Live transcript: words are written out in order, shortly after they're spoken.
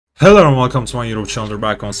Hello and welcome to my YouTube channel. We're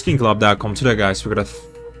back on Skinclub.com. Today, guys, we got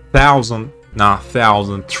 3,000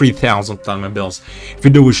 time my bills. If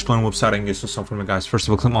you do wish to learn website and get some stuff from me, guys, first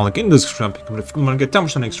of all, click on the link in the description. Pick up if you want to get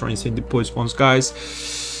 10% extra inside the post bonus,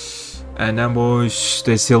 guys. And then, boys,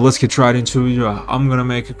 they say let's get right into it. I'm gonna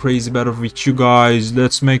make a crazy battle with you guys.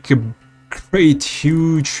 Let's make a great,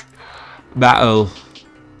 huge battle.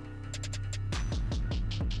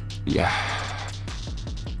 Yeah.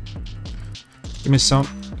 Give me some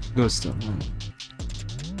good stuff, man.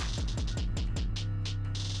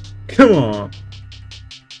 Come on.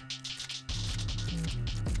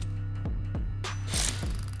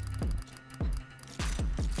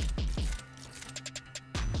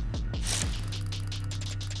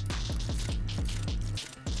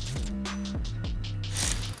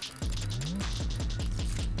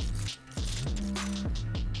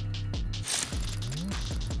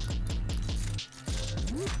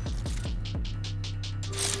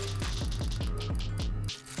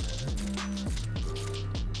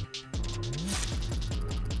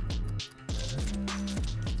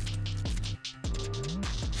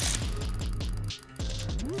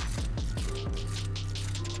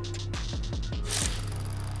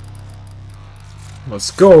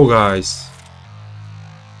 Let's go, guys.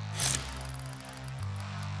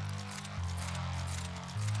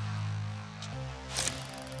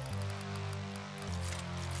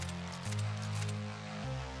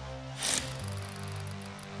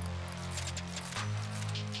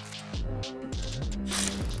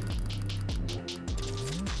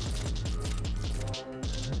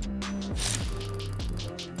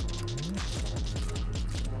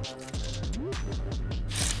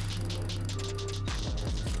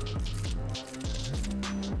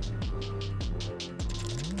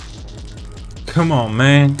 Come on,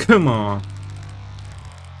 man. Come on.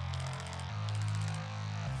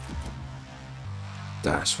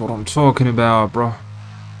 That's what I'm talking about, bro.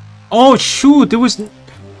 Oh, shoot. There was...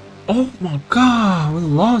 Oh, my God. We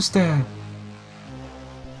lost that.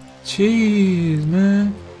 Jeez,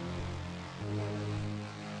 man.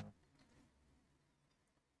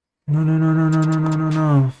 No, no, no, no, no, no, no, no,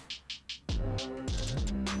 no.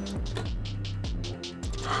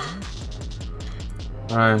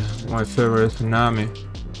 Alright, my favorite Nami.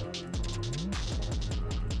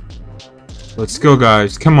 Let's go,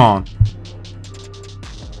 guys. Come on.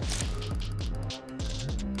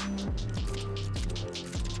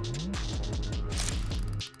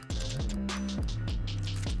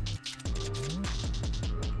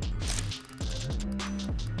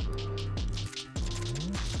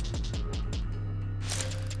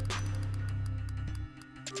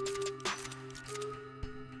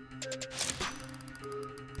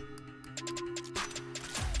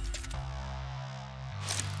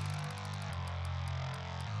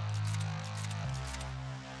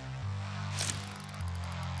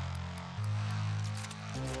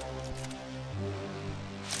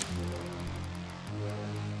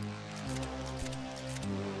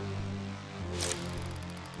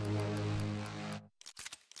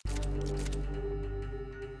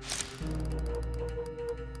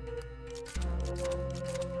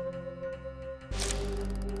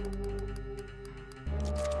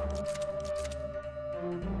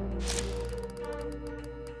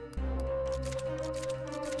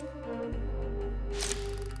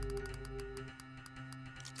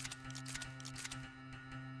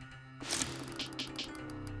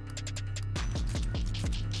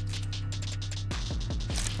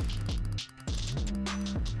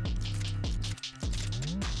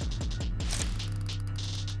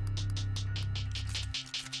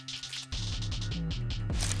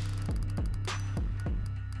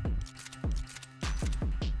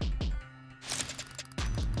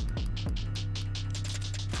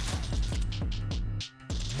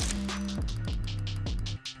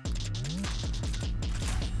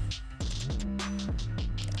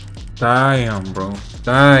 Damn, bro.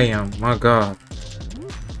 Damn, my God.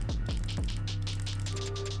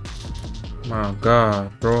 My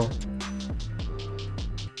God, bro.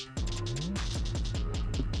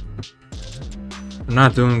 We're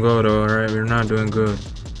not doing good, alright? We're not doing good.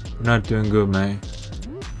 We're not doing good, man.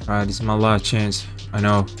 Alright, this is my last chance. I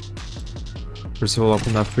know. First of all,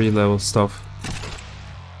 open that free level stuff.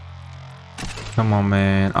 Come on,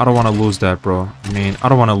 man. I don't want to lose that, bro. I mean, I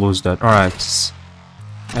don't want to lose that. Alright.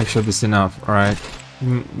 Actually, this is enough, alright?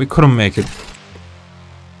 We couldn't make it.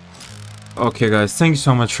 Okay, guys, thank you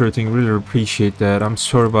so much for everything. Really appreciate that. I'm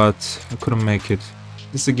sorry, but I couldn't make it.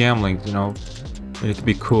 This is gambling, you know. We need to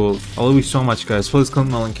be cool. I love you so much, guys. Please click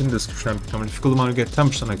my link in the description. If you want to get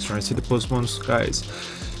 10% extra and see the post bonus, guys.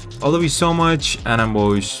 I love you so much, and I'm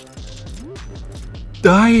always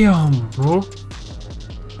Damn, bro.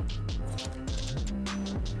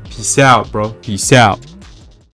 Peace out, bro. Peace out.